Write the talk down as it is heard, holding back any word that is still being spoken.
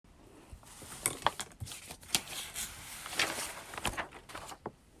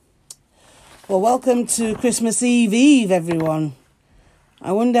Well, welcome to Christmas Eve, everyone.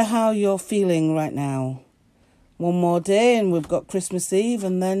 I wonder how you're feeling right now. One more day and we've got Christmas Eve,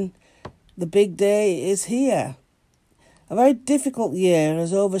 and then the big day is here. A very difficult year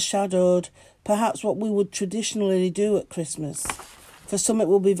has overshadowed perhaps what we would traditionally do at Christmas. For some it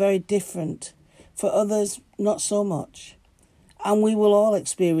will be very different. For others, not so much. And we will all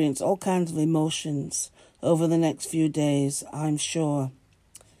experience all kinds of emotions over the next few days, I'm sure.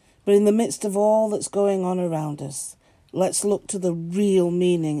 But in the midst of all that's going on around us, let's look to the real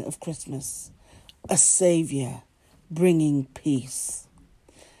meaning of Christmas. A Saviour bringing peace.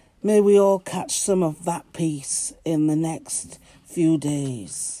 May we all catch some of that peace in the next few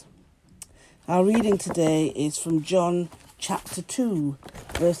days. Our reading today is from John chapter 2,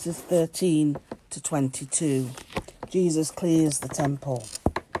 verses 13 to 22. Jesus clears the temple.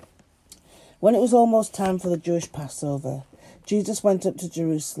 When it was almost time for the Jewish Passover, Jesus went up to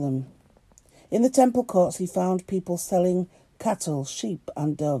Jerusalem. In the temple courts he found people selling cattle, sheep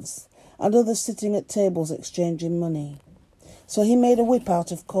and doves, and others sitting at tables exchanging money. So he made a whip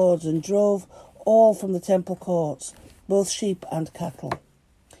out of cords and drove all from the temple courts, both sheep and cattle.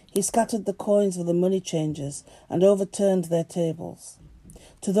 He scattered the coins of the money changers and overturned their tables.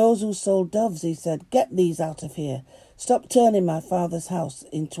 To those who sold doves he said, "Get these out of here. Stop turning my Father's house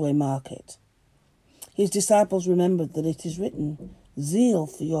into a market." His disciples remembered that it is written, "Zeal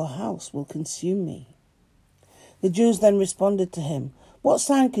for your house will consume me." The Jews then responded to him, "What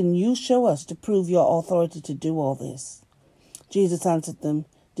sign can you show us to prove your authority to do all this?" Jesus answered them,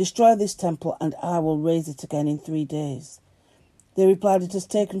 "Destroy this temple and I will raise it again in 3 days." They replied, "It has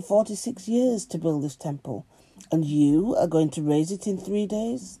taken 46 years to build this temple, and you are going to raise it in 3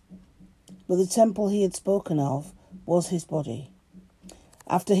 days?" But the temple he had spoken of was his body.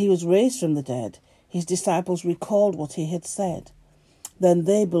 After he was raised from the dead, his disciples recalled what he had said. Then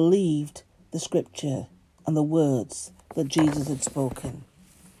they believed the scripture and the words that Jesus had spoken.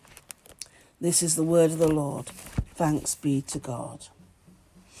 This is the word of the Lord. Thanks be to God.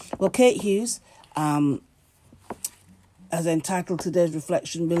 Well, Kate Hughes has entitled today's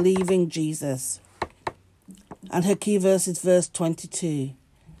reflection, Believing Jesus. And her key verse is verse 22.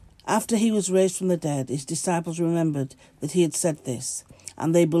 After he was raised from the dead, his disciples remembered that he had said this,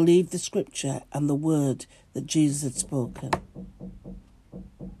 and they believed the scripture and the word that Jesus had spoken.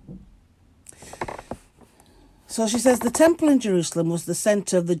 So she says, the temple in Jerusalem was the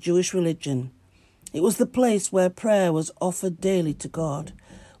centre of the Jewish religion. It was the place where prayer was offered daily to God,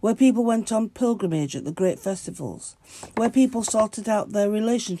 where people went on pilgrimage at the great festivals, where people sorted out their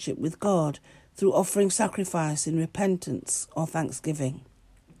relationship with God through offering sacrifice in repentance or thanksgiving.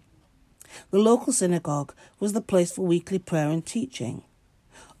 The local synagogue was the place for weekly prayer and teaching.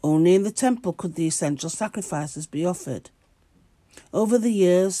 Only in the temple could the essential sacrifices be offered. Over the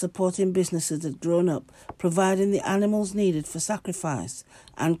years, supporting businesses had grown up, providing the animals needed for sacrifice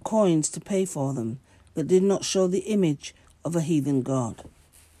and coins to pay for them that did not show the image of a heathen god.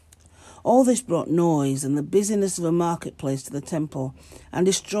 All this brought noise and the busyness of a marketplace to the temple and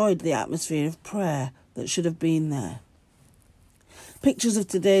destroyed the atmosphere of prayer that should have been there. Pictures of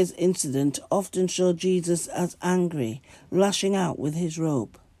today's incident often show Jesus as angry, lashing out with his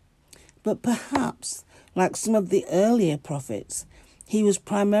robe. But perhaps, like some of the earlier prophets, he was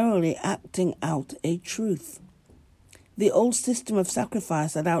primarily acting out a truth. The old system of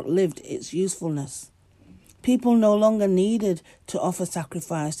sacrifice had outlived its usefulness. People no longer needed to offer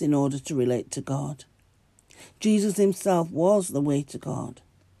sacrifice in order to relate to God. Jesus himself was the way to God.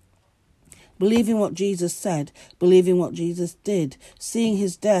 Believing what Jesus said, believing what Jesus did, seeing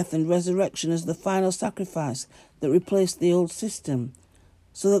his death and resurrection as the final sacrifice that replaced the old system,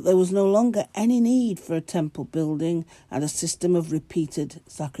 so that there was no longer any need for a temple building and a system of repeated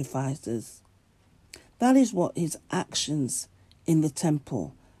sacrifices. That is what his actions in the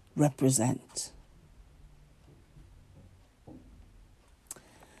temple represent.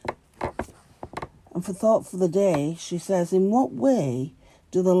 And for thought for the day, she says, in what way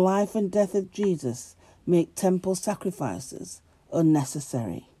do the life and death of Jesus make temple sacrifices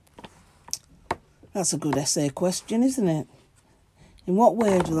unnecessary? That's a good essay question, isn't it? In what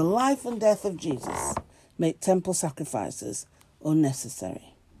way do the life and death of Jesus make temple sacrifices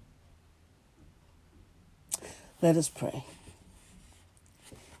unnecessary? Let us pray.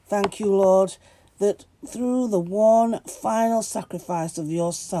 Thank you, Lord, that through the one final sacrifice of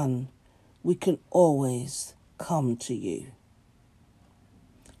your Son, we can always come to you.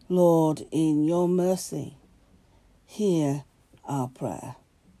 Lord, in your mercy, hear our prayer.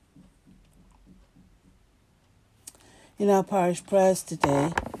 In our parish prayers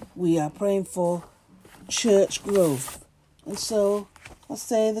today, we are praying for church growth. And so Let's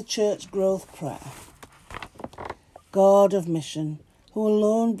say the church growth prayer. God of mission, who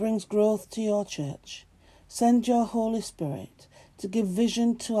alone brings growth to your church, send your Holy Spirit to give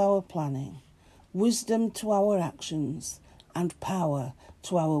vision to our planning, wisdom to our actions, and power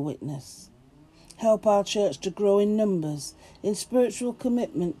to our witness. Help our church to grow in numbers, in spiritual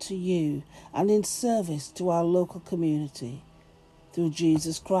commitment to you, and in service to our local community. Through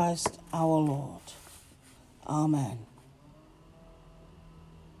Jesus Christ our Lord. Amen.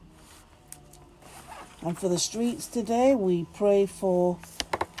 And for the streets today, we pray for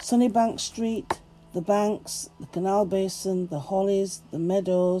Sunnybank Street, the Banks, the Canal Basin, the Hollies, the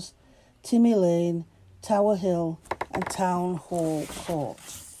Meadows, Timmy Lane, Tower Hill, and Town Hall Court.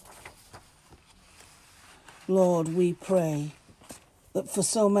 Lord, we pray that for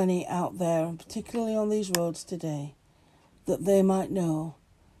so many out there, and particularly on these roads today, that they might know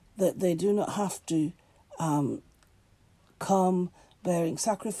that they do not have to come bearing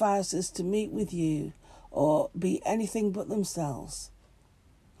sacrifices to meet with you or be anything but themselves.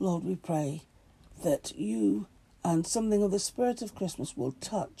 Lord, we pray that you and something of the spirit of Christmas will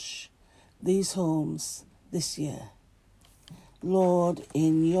touch these homes this year. Lord,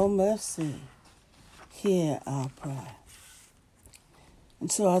 in your mercy, hear our prayer. And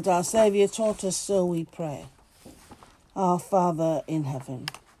so as our Saviour taught us, so we pray. Our Father in heaven,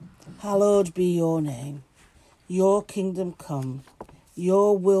 hallowed be your name. Your kingdom come,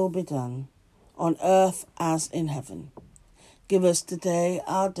 your will be done, on earth as in heaven. Give us today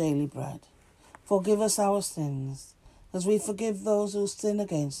our daily bread. Forgive us our sins, as we forgive those who sin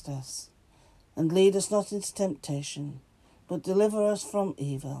against us. And lead us not into temptation, but deliver us from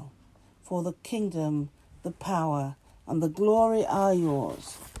evil. For the kingdom, the power, and the glory are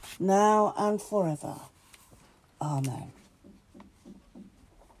yours, now and forever. Amen.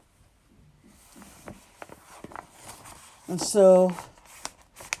 And so,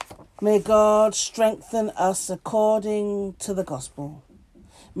 may God strengthen us according to the gospel.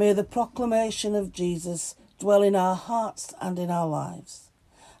 May the proclamation of Jesus dwell in our hearts and in our lives.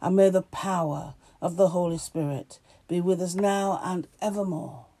 And may the power of the Holy Spirit be with us now and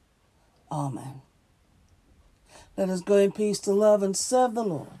evermore. Amen. Let us go in peace to love and serve the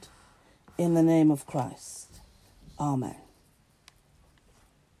Lord. In the name of Christ. Amen.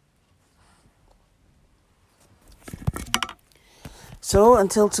 So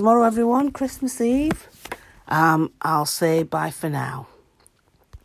until tomorrow, everyone, Christmas Eve, I'll say bye for now.